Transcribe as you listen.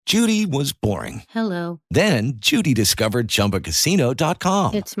Judy was boring. Hello. Then Judy discovered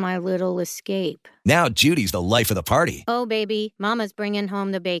ChumbaCasino.com. It's my little escape. Now Judy's the life of the party. Oh, baby, mama's bringing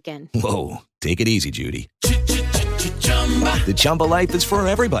home the bacon. Whoa, take it easy, Judy. The Chumba life is for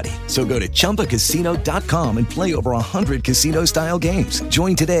everybody. So go to ChumbaCasino.com and play over 100 casino-style games.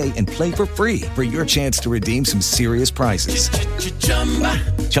 Join today and play for free for your chance to redeem some serious prizes.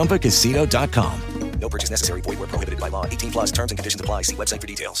 ChumbaCasino.com. No purchase necessary. Void where prohibited by law. 18 plus terms and conditions apply. See website for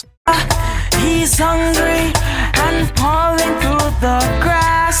details. He's hungry and pawing through the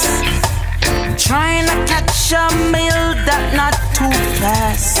grass, trying to catch a meal that not too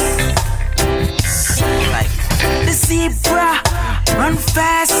fast. Like the zebra run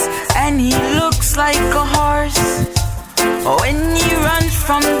fast and he looks like a horse. When he runs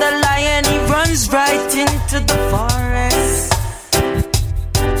from the lion, he runs right into the forest.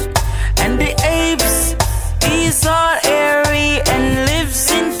 And the apes, he's all airy and lives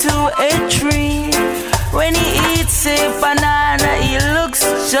into a tree. When he eats a banana, he looks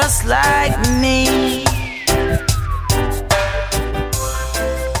just like me.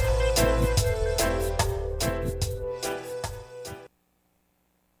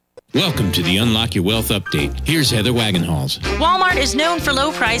 Welcome to the Unlock Your Wealth Update. Here's Heather Wagenhals. Walmart is known for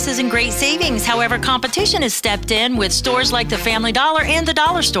low prices and great savings. However, competition has stepped in with stores like the Family Dollar and the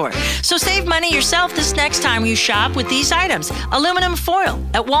Dollar Store. So save money yourself this next time you shop with these items. Aluminum foil.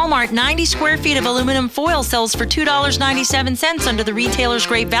 At Walmart, 90 square feet of aluminum foil sells for $2.97 under the retailer's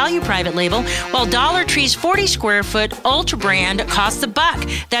Great Value private label, while Dollar Tree's 40 square foot Ultra brand costs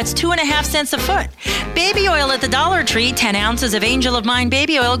 $1. That's 2.5 cents a foot. Baby oil at the Dollar Tree, 10 ounces of Angel of Mine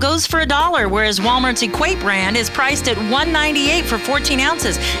baby oil goes for $1, whereas Walmart's Equate brand is priced at $1.98 for 14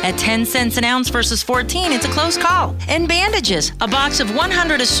 ounces. At 10 cents an ounce versus 14, it's a close call. And bandages. A box of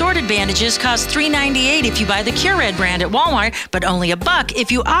 100 assorted bandages costs $3.98 if you buy the Cure Red brand at Walmart, but only $1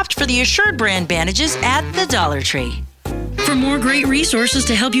 if you opt for the Assured brand bandages at the Dollar Tree. For more great resources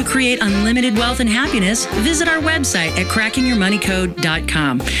to help you create unlimited wealth and happiness, visit our website at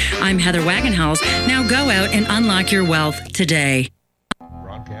crackingyourmoneycode.com. I'm Heather Wagenhals. Now go out and unlock your wealth today.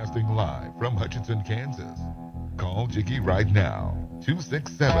 Broadcasting live from Hutchinson, Kansas. Call Jiggy right now.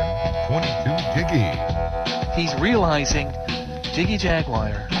 267-22-JIGGY. He's realizing Jiggy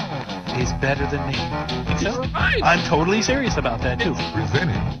Jaguar is better than me. So I'm totally serious about that, too.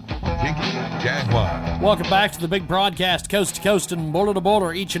 Presenting Jiggy Jaguar. Welcome back to the big broadcast, coast to coast and border to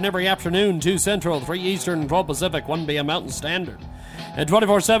border, each and every afternoon, 2 Central, 3 Eastern, 12 Pacific, 1 p.m. Mountain Standard. And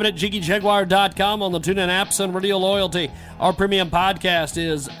 24/7 at JiggyJaguar.com on the TuneIn apps and Radio Loyalty. Our premium podcast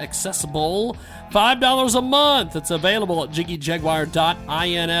is accessible $5 a month. It's available at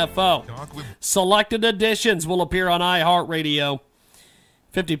JiggyJaguar.info. Selected editions will appear on iHeartRadio.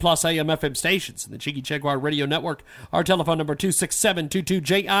 50-plus AM FM stations in the Jiggy Jaguar Radio Network. Our telephone number,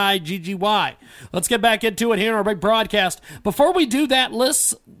 267-22-JIGGY. Let's get back into it here in our big broadcast. Before we do that,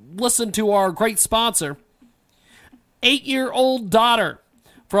 let's listen to our great sponsor. 8-year-old daughter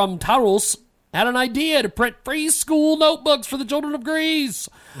from Taurus had an idea to print free school notebooks for the children of Greece.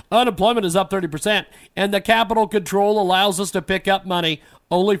 Unemployment is up 30%, and the capital control allows us to pick up money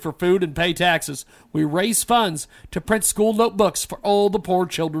only for food and pay taxes. We raise funds to print school notebooks for all the poor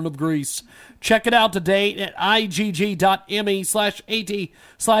children of Greece. Check it out today at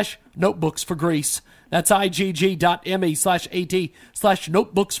igg.me/at/notebooks for Greece. That's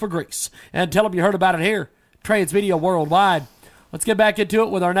igg.me/at/notebooks for Greece. And tell them you heard about it here. Transmedia Worldwide. Let's get back into it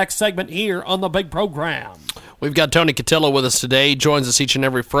with our next segment here on the big program. We've got Tony Cutillo with us today. He joins us each and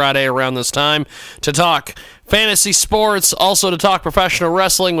every Friday around this time to talk fantasy sports, also to talk professional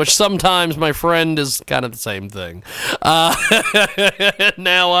wrestling, which sometimes, my friend, is kind of the same thing.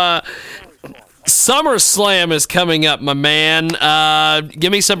 Now, SummerSlam is coming up, my man.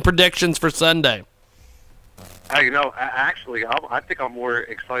 Give me some predictions for Sunday. I think I'm more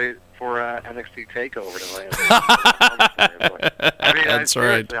excited for NXT TakeOver than I mean, That's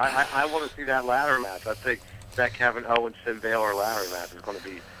right. I want to see that ladder match. I think that Kevin Owens Finn Balor ladder match is going to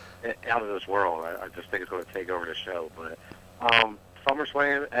be out of this world. I just think it's going to take over the show. But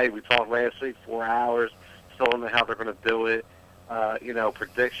SummerSlam, hey, we talked last week, 4 hours. Still don't know how they're going to do it.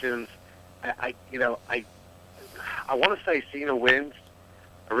 Predictions. I want to say Cena wins.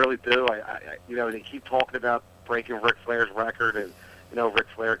 I really do. They keep talking about breaking Ric Flair's record, and Ric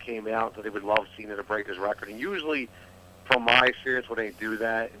Flair came out and said he would love Cena to break his record. And usually, from my experience, when they do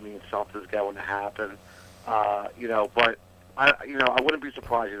that, it means something's going to happen. But I wouldn't be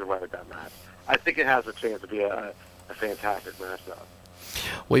surprised either way with that match. I think it has a chance to be a fantastic matchup.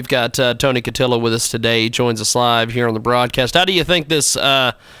 We've got Tony Cutillo with us today. He joins us live here on the broadcast. How do you think this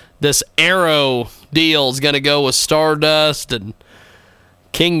Arrow deal is going to go with Stardust and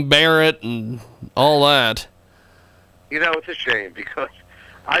King Barrett and all that. It's a shame because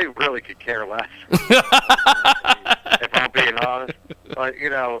I really could care less. If I'm being honest, but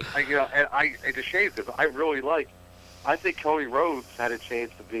it's a shame because I think Cody Rhodes had a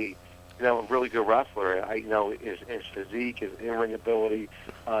chance to be, a really good wrestler. His physique, his in-ring ability,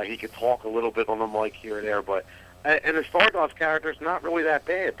 he could talk a little bit on the mic here and there, but and the Stardust character is not really that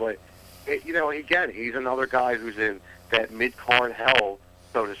bad. But again, he's another guy who's in that mid-card hell,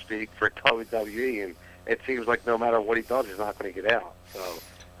 so to speak, for WWE, and it seems like no matter what he does, he's not going to get out. So,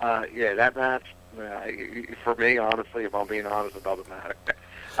 that match, for me, honestly, if I'm being honest, it doesn't matter.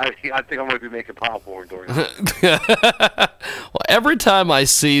 I think I'm going to be making popcorn during it. Well, every time I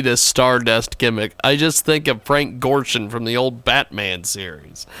see this Stardust gimmick, I just think of Frank Gorshin from the old Batman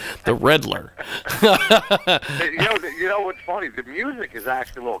series, the Riddler. What's funny? The music is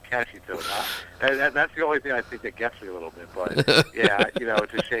actually a little catchy to it. That's the only thing I think that gets me a little bit. But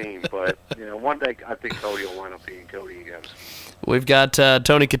it's a shame. But one day I think Cody will wind up being Cody again. We've got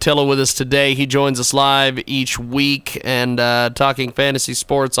Tony Cutillo with us today. He joins us live each week and talking fantasy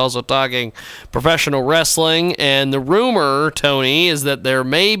sports, also talking professional wrestling. And the rumor, Tony, is that there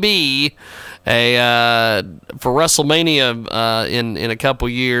may be for WrestleMania in a couple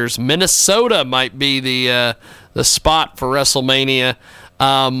years, Minnesota might be the spot for WrestleMania.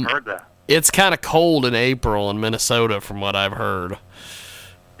 Heard that. It's kind of cold in April in Minnesota, from what I've heard.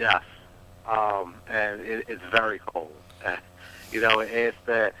 Yes, and it's very cold. It's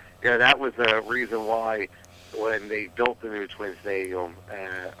that was the reason why when they built the new Twin Stadium,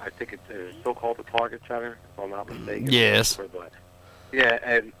 I think it's still called the Target Center, if I'm not mistaken. Yes. But,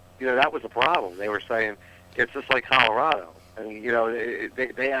 and that was a problem. They were saying it's just like Colorado. I mean,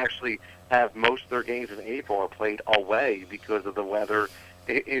 they actually have most of their games in April are played away because of the weather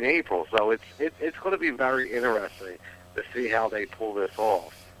in April. So it's going to be very interesting to see how they pull this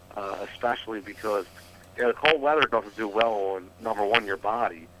off, especially because the cold weather doesn't do well on, number one, your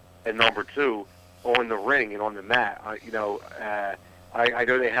body, and number two, on the ring and on the mat. I know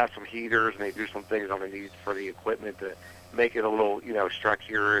they have some heaters and they do some things underneath for the equipment to make it a little,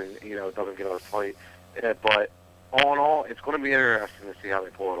 stretchier and, it doesn't get as tight. But all in all, it's going to be interesting to see how they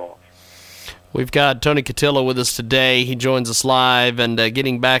pull it off. We've got Tony Cutillo with us today. He joins us live, and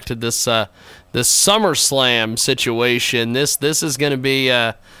getting back to this SummerSlam situation, this is going to be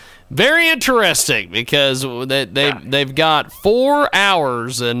very interesting because they've got 4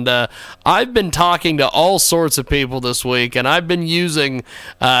 hours, and I've been talking to all sorts of people this week, and I've been using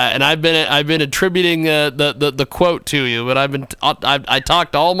and I've been attributing the quote to you, but I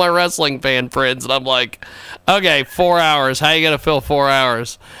talked to all my wrestling fan friends, and I'm like, okay, 4 hours, how you gonna fill 4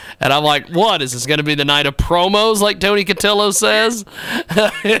 hours? And I'm like, what is this gonna be, the night of promos, like Tony Cutillo says?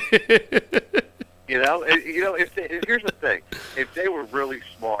 Here's the thing. If they were really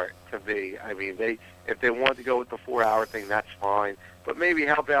smart to be, if they wanted to go with the 4 hour thing, that's fine. But maybe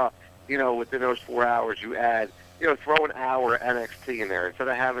how about, within those 4 hours you add, throw an hour NXT in there instead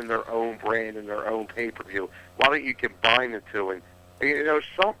of having their own brand and their own pay-per-view. Why don't you combine the two and,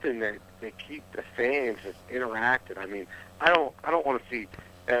 something that keep the fans just interacting. I don't want to see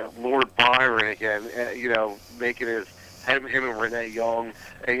Lord Byron again, making him and Renee Young,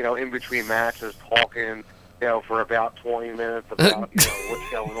 in between matches talking, for about 20 minutes about,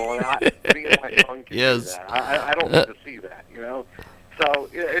 what's going on. My son can do that. I don't want to see that, So,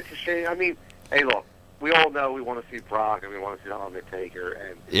 it's a shame. Hey, look, we all know we want to see Brock and we want to see The Undertaker.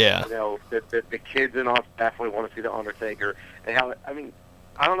 And, the kids in us definitely want to see The Undertaker. And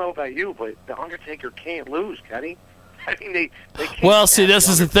I don't know about you, but The Undertaker can't lose, can he? They can't. Well, see, this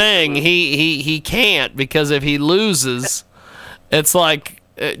is the thing. He can't, because if he loses, it's like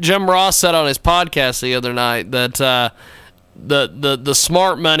Jim Ross said on his podcast the other night that the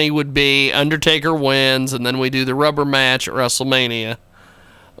smart money would be Undertaker wins, and then we do the rubber match at WrestleMania. Yep.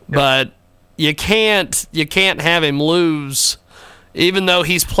 But you can't have him lose, even though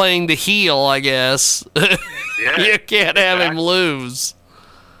he's playing the heel, I guess. You can't have him lose.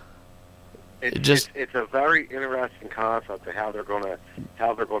 It's a very interesting concept of how they're going to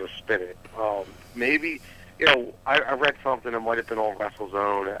spin it. Maybe I read something that might have been on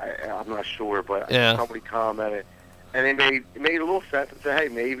WrestleZone. I'm not sure, but somebody commented, and it made a little sense to say, hey,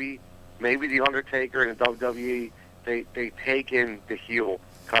 maybe the Undertaker and the WWE they take in the heel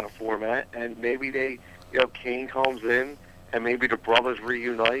kind of format, and maybe Kane comes in, and maybe the brothers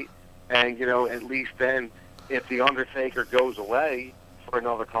reunite, and at least then if the Undertaker goes away for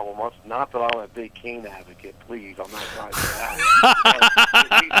another couple months. Not that I'm a big Kane advocate, please. I'm not trying to do that.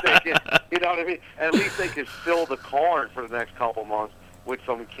 At least they can, At least they can fill the card for the next couple months with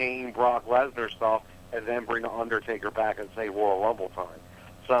some Kane, Brock Lesnar stuff, and then bring the Undertaker back and say Royal Rumble time.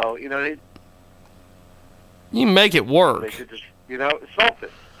 So, you make it work. they should just,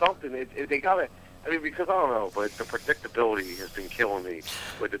 something. They got to, because I don't know, but the predictability has been killing me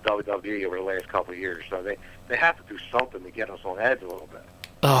with the WWE over the last couple of years. So they have to do something to get us on edge a little bit.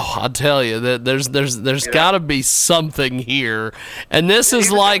 Oh, I'll tell you that there's got to be something here, and this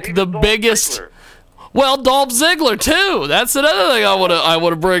is like the biggest. Ziggler. Well, Dolph Ziggler too. That's another thing I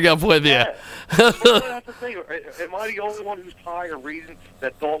want to bring up with you. Yeah. Well, that's the thing. Am I the only one who's tired of reading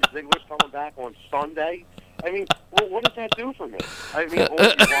that Dolph Ziggler's coming back on Sunday? What does that do for me?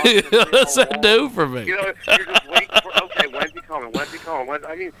 What does that do for me? You're just waiting for, okay, when's he coming?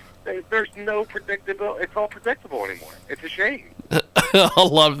 There's no predictability. It's all predictable anymore. It's a shame. I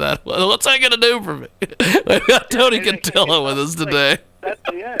love that. What's that going to do for me? We've got Tony Cutillo with us today.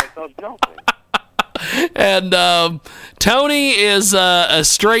 It does nothing. And Tony is a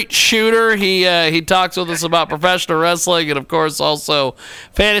straight shooter. He talks with us about professional wrestling and, of course, also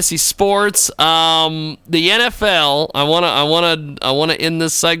fantasy sports. The NFL. I want to end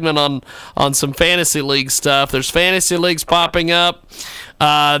this segment on some fantasy league stuff. There's fantasy leagues popping up.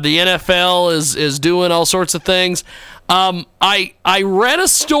 The NFL is doing all sorts of things. I read a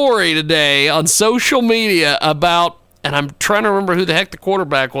story today on social media about. And I'm trying to remember who the heck the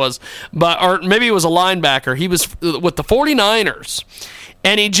quarterback was, or maybe it was a linebacker. He was with the 49ers,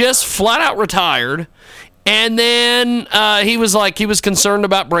 and he just flat out retired. And then he was concerned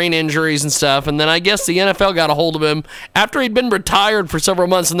about brain injuries and stuff. And then I guess the NFL got a hold of him after he'd been retired for several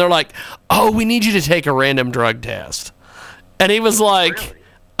months, and they're like, "Oh, we need you to take a random drug test." And he was like, Really?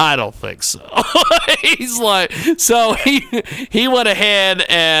 I don't think so. He's like, so he went ahead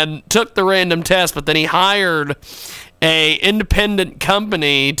and took the random test, but then he hired a independent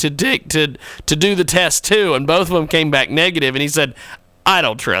company to do the test too, and both of them came back negative, and he said, I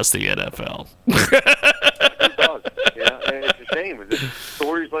don't trust the NFL. It does. And it's a shame.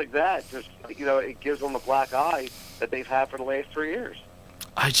 Stories like that, just, it gives them the black eye that they've had for the last 3 years.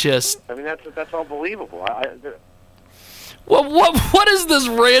 That's unbelievable. Well, what is this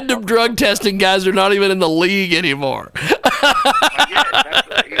random drug testing guys are not even in the league anymore? Are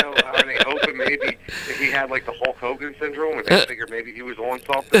they hoping maybe if he had like the Hulk Hogan syndrome and they figured maybe he was on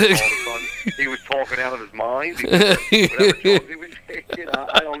something, all of a sudden he was talking out of his mind because whatever drugs he was taking,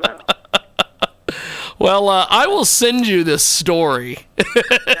 I don't know. Well, I will send you this story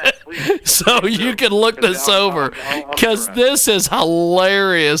so you can look this over, because this is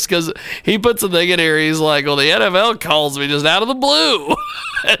hilarious, because he puts a thing in here, he's like, well, the NFL calls me just out of the blue.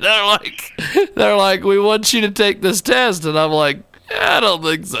 And they're like, we want you to take this test. And I'm like, I don't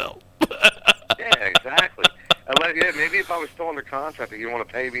think so. Yeah, exactly. Maybe if I was still under contract and you want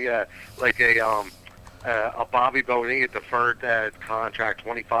to pay me a Bobby Bonilla deferred contract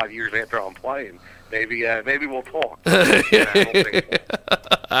 25 years after I'm playing, maybe we'll talk.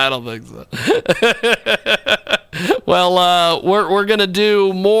 I don't think so. Well, we're going to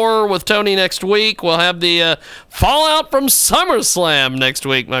do more with Tony next week. We'll have the fallout from SummerSlam next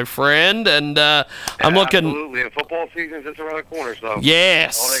week, my friend. And I'm looking. Absolutely. And football season's just around the corner, so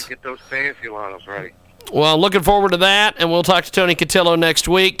yes. I'll get those fantasy lineups ready. Well, looking forward to that, and we'll talk to Tony Cutillo next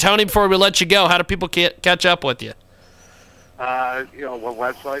week. Tony, before we let you go, how do people catch up with you? My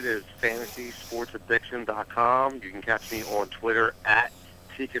website is fantasysportsaddiction.com. You can catch me on Twitter at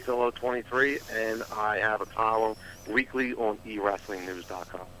tcutillo23, and I have a column weekly on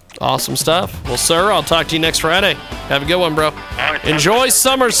ewrestlingnews.com. Awesome stuff. Well, sir, I'll talk to you next Friday. Have a good one, bro. Right, enjoy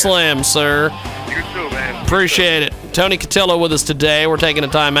SummerSlam, sir. You too, man. Appreciate it. Tony Cutillo with us today. We're taking a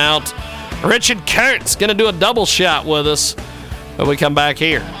time out. Richard Kurt's going to do a double shot with us when we come back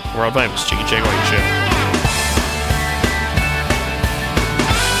here. World famous Jiggy Jaguar Show.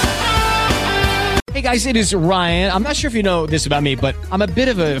 Hey guys, it is Ryan. I'm not sure if you know this about me, but I'm a bit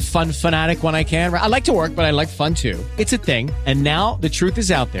of a fun fanatic when I can. I like to work, but I like fun too. It's a thing. And now the truth is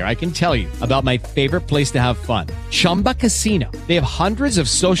out there. I can tell you about my favorite place to have fun. Chumba Casino. They have hundreds of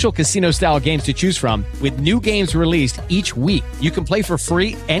social casino style games to choose from with new games released each week. You can play for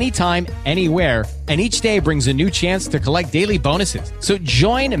free anytime, anywhere. And each day brings a new chance to collect daily bonuses. So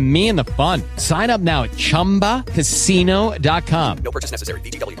join me in the fun. Sign up now at ChumbaCasino.com. No purchase necessary.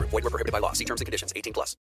 VGW Group. Void where prohibited by law. See terms and conditions. 18+.